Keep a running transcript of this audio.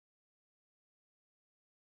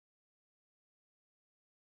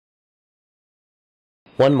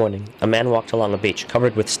One morning, a man walked along a beach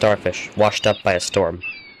covered with starfish, washed up by a storm.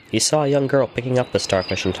 He saw a young girl picking up the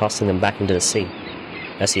starfish and tossing them back into the sea.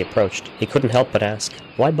 As he approached, he couldn't help but ask,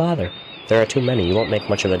 "Why bother? There are too many, you won't make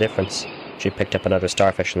much of a difference." She picked up another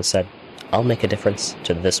starfish and said, "I'll make a difference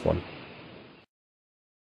to this one."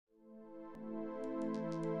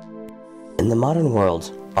 In the modern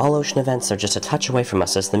world, all ocean events are just a touch away from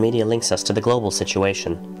us as the media links us to the global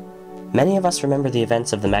situation. Many of us remember the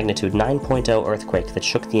events of the magnitude 9.0 earthquake that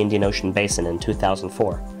shook the Indian Ocean basin in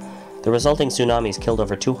 2004. The resulting tsunamis killed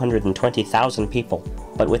over 220,000 people,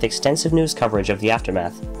 but with extensive news coverage of the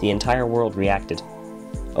aftermath, the entire world reacted.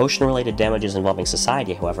 Ocean-related damages involving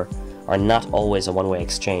society, however, are not always a one-way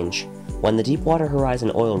exchange. When the Deepwater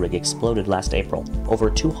Horizon oil rig exploded last April, over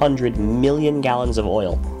 200 million gallons of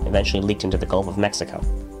oil eventually leaked into the Gulf of Mexico.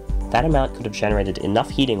 That amount could have generated enough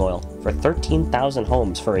heating oil for 13,000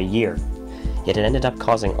 homes for a year, yet it ended up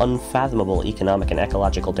causing unfathomable economic and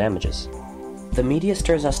ecological damages. The media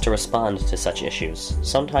stirs us to respond to such issues.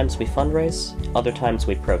 Sometimes we fundraise, other times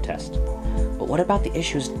we protest. But what about the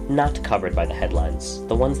issues not covered by the headlines,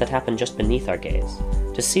 the ones that happen just beneath our gaze?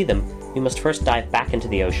 To see them, we must first dive back into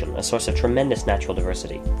the ocean, a source of tremendous natural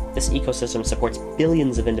diversity. This ecosystem supports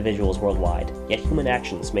billions of individuals worldwide, yet human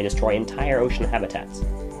actions may destroy entire ocean habitats.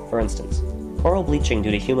 For instance, coral bleaching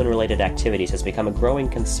due to human-related activities has become a growing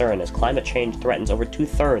concern as climate change threatens over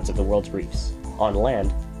 2/3 of the world's reefs. On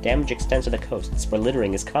land, damage extends to the coasts, where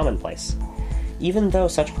littering is commonplace. Even though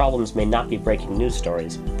such problems may not be breaking news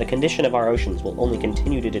stories, the condition of our oceans will only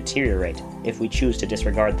continue to deteriorate if we choose to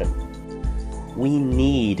disregard them. We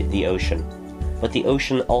need the ocean, but the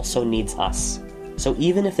ocean also needs us. So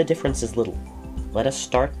even if the difference is little, let us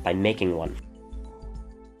start by making one.